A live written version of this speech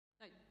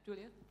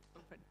Julia?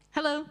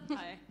 Hello.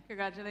 Hi,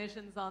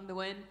 congratulations on the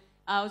win.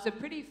 It was a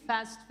pretty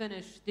fast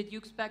finish. Did you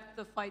expect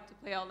the fight to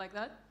play out like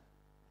that?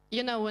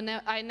 You know,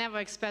 I never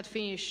expect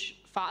finish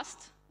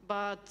fast,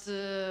 but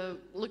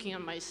looking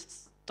at my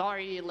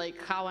story, like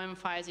how I'm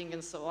fighting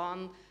and so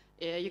on,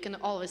 you can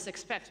always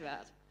expect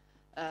that.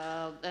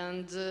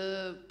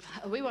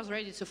 We was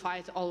ready to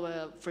fight all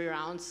the 3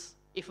 rounds.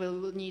 If we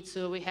need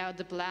to, we had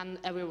the plan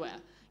everywhere,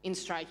 in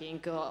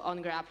striking,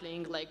 on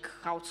grappling, like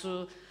how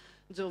to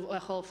do a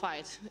whole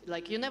fight.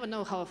 Like, you never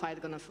know how a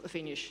fight gonna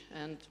finish,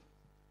 and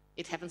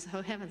it happens how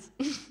it happens.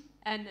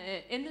 And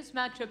in this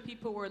matchup,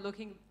 people were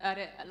looking at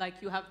it like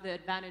you have the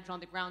advantage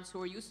on the ground, so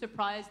were you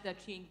surprised that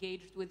she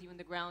engaged with you in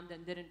the ground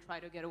and didn't try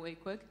to get away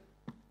quick?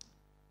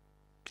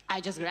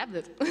 I just grabbed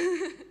it.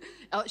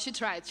 Oh, she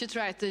tried.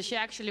 She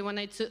actually, when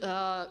I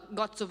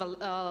got to the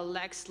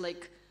legs,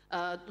 like,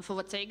 for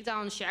the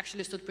takedown, she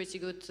actually stood pretty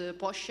good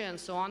posture and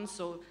so on,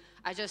 so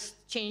I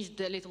just changed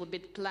a little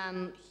bit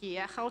plan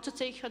here, how to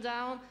take her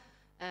down,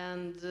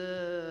 and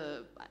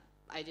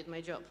I did my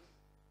job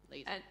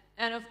later.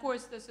 And of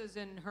course, this is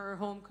in her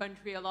home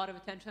country, a lot of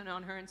attention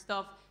on her and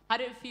stuff. How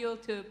did it feel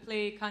to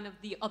play kind of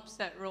the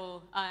upset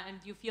role? And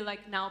do you feel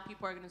like now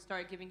people are going to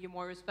start giving you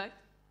more respect?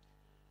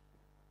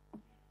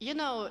 You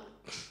know,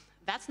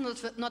 that's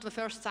not the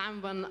first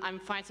time when I'm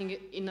fighting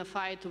in a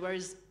fight where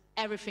is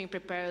everything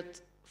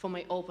prepared for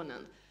my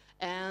opponent.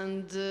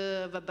 And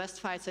the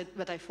best fights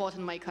that I fought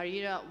in my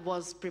career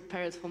was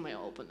prepared for my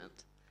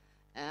opponent.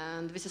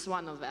 And this is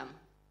one of them.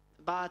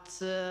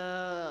 But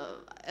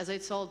as I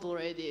told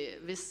already,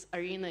 this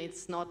arena,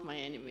 it's not my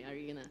enemy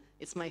arena.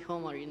 It's my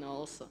home arena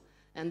also.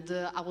 And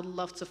I would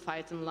love to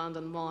fight in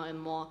London more and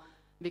more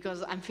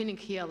because I'm feeling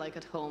here like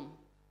at home.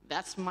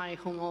 That's my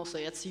home also.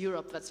 It's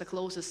Europe. That's the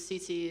closest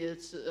city.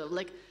 It's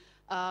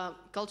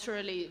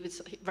culturally,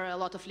 there are a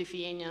lot of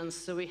Lithuanians.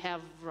 So we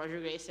have Roger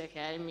Gracie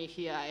Academy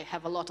here. I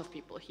have a lot of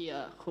people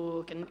here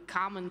who can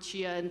come and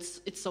cheer. And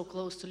it's so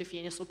close to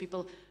Lithuania, so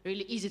people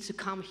really easy to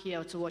come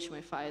here to watch my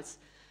fights.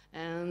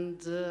 And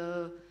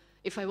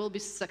if I will be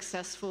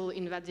successful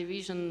in that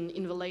division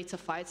in the later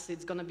fights,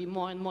 it's going to be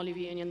more and more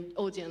Lithuanian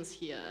audience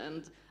here.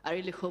 And I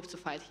really hope to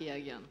fight here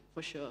again,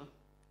 for sure.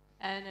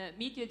 And at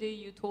Media Day,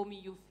 you told me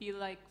you feel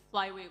like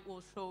Flyweight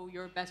will show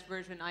your best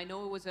version. I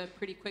know it was a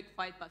pretty quick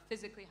fight, but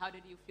physically, how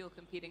did you feel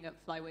competing at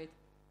Flyweight?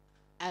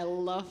 I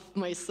love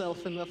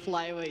myself in the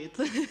Flyweight.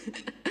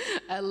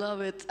 I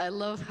love it. I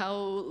love how,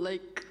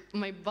 like,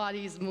 my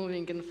body is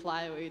moving in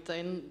Flyweight.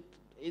 And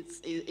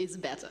it's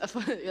better.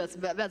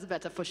 That's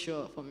better for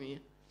sure for me.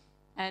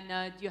 And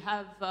do you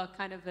have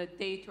kind of a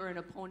date or an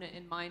opponent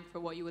in mind for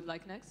what you would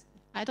like next?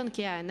 I don't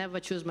care. I never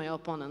choose my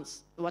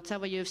opponents.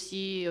 Whatever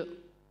UFC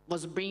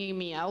was bringing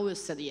me, I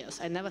always said yes.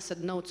 I never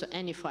said no to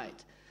any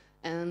fight.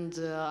 And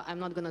I'm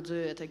not going to do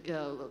it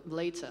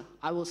later.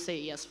 I will say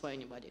yes for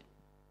anybody.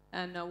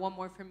 And one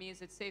more for me.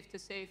 Is it safe to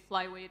say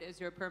Flyweight is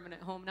your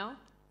permanent home now?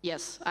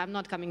 Yes, I'm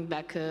not coming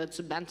back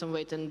to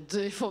bantamweight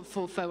and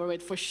for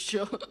featherweight for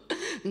sure.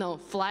 No,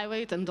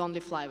 Flyweight and only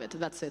Flyweight.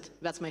 That's it.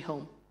 That's my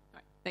home. All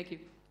right. Thank you.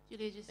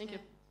 Julia, just Thank you.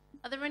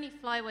 Are there any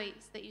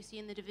flyweights that you see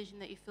in the division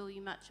that you feel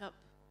you match up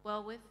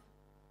well with?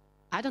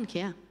 I don't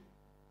care.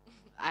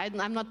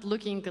 I'm not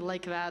looking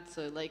like that.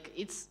 Like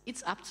it's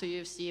up to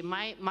UFC.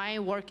 My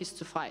work is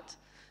to fight.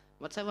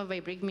 Whatever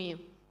they bring me,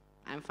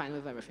 I'm fine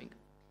with everything.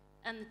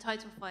 And the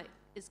title fight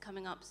is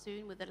coming up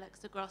soon with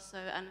Alexa Grasso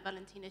and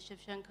Valentina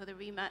Shevchenko, the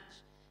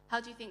rematch.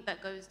 How do you think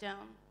that goes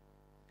down?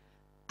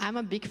 I'm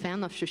a big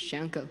fan of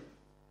Shevchenko.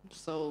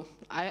 So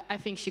I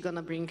think she's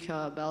gonna bring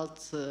her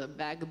belt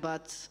back,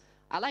 but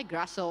I like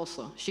Grasso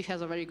also. She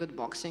has a very good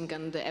boxing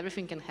and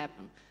everything can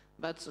happen.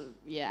 But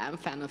yeah, I'm a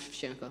fan of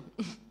Shevchenko.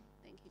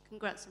 Thank you.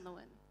 Congrats on the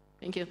win.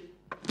 Thank you.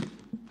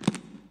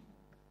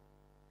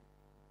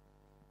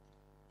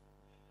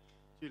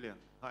 Julia,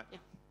 hi.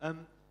 Yeah.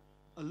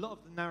 A lot of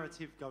the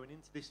narrative going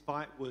into this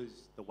fight was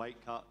the weight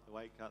cut, the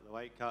weight cut, the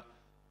weight cut.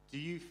 Do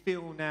you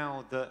feel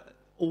now that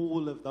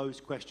all of those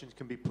questions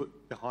can be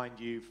put behind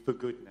you for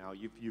good now?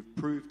 You've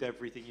proved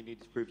everything you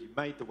needed to prove. You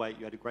made the weight,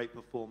 you had a great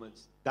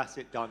performance. That's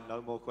it, done.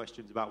 No more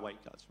questions about weight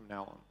cuts from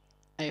now on.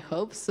 I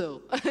hope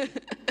so.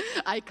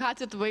 I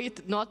cut it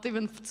weight not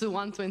even to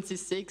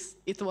 126,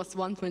 it was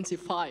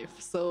 125,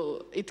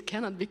 so it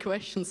cannot be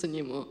questions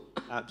anymore.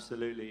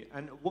 Absolutely.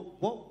 And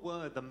what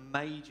were the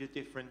major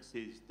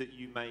differences that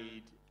you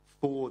made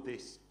for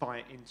this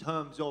fight in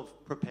terms of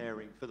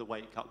preparing for the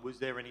weight cut? Was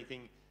there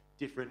anything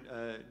different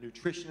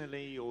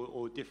nutritionally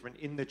or different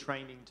in the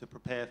training to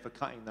prepare for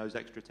cutting those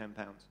extra 10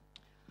 pounds?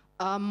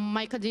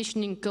 My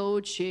conditioning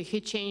coach,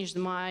 he changed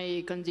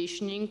my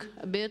conditioning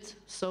a bit,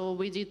 so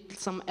we did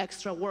some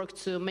extra work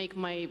to make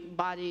my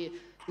body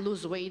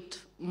lose weight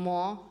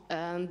more,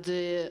 and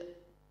the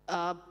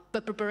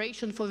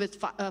preparation for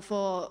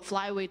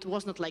flyweight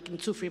was not like in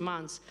 2-3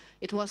 months.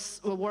 It was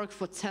a work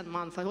for 10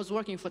 months. I was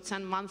working for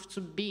 10 months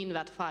to be in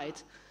that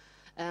fight.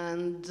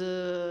 And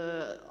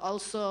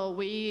also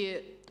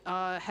we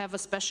have a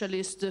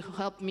specialist to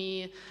help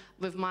me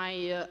with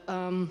my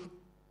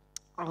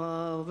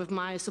with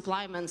my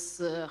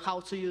supplements, how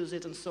to use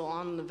it and so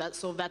on.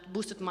 So that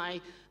boosted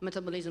my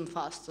metabolism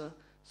faster.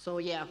 So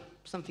yeah,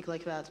 something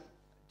like that.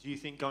 Do you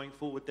think going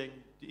forward then,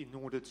 in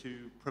order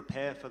to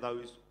prepare for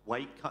those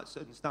weight cuts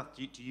and stuff,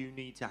 do you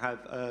need to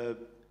have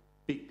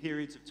big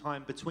periods of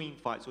time between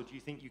fights, or do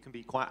you think you can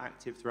be quite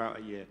active throughout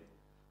a year?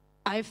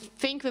 I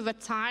think with the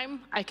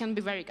time, I can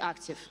be very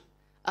active.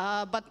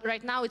 But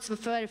right now, it's the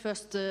very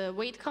first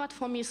weight cut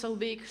for me, so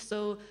big.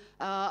 So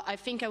I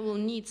think I will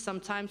need some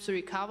time to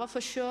recover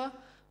for sure.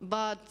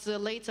 But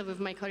later with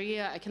my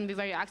career, I can be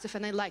very active,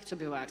 and I like to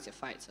be an active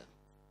fighter.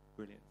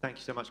 Brilliant. Thank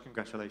you so much.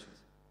 Congratulations.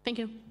 Thank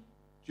you.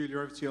 Julia,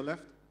 over to your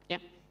left. Yeah.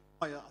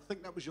 Oh, yeah, I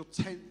think that was your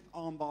 10th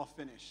armbar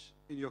finish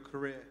in your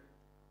career.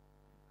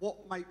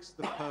 What makes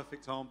the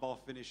perfect armbar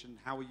finish, and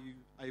how are you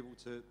able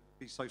to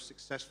be so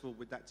successful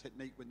with that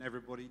technique when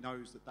everybody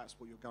knows that that's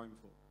what you're going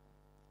for?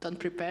 Don't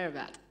prepare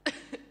that.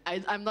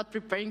 I'm not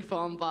preparing for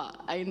armbar.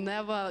 I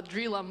never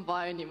drill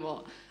armbar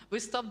anymore. We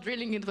stopped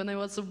drilling it when I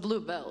was a blue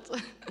belt.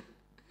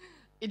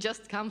 It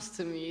just comes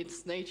to me.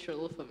 It's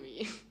natural for me.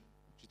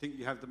 Do you think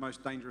you have the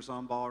most dangerous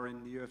armbar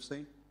in the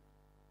UFC?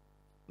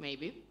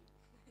 Maybe.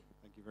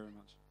 Thank you very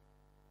much.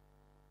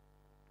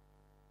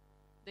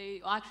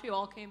 They actually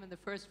all came in the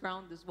first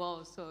round as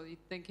well, so you're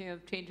thinking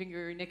of changing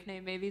your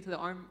nickname maybe to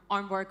the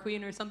Armbar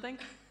Queen or something?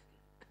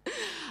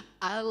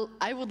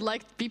 I would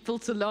like people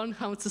to learn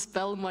how to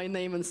spell my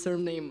name and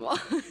surname.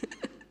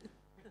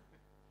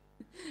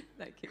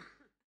 Thank you.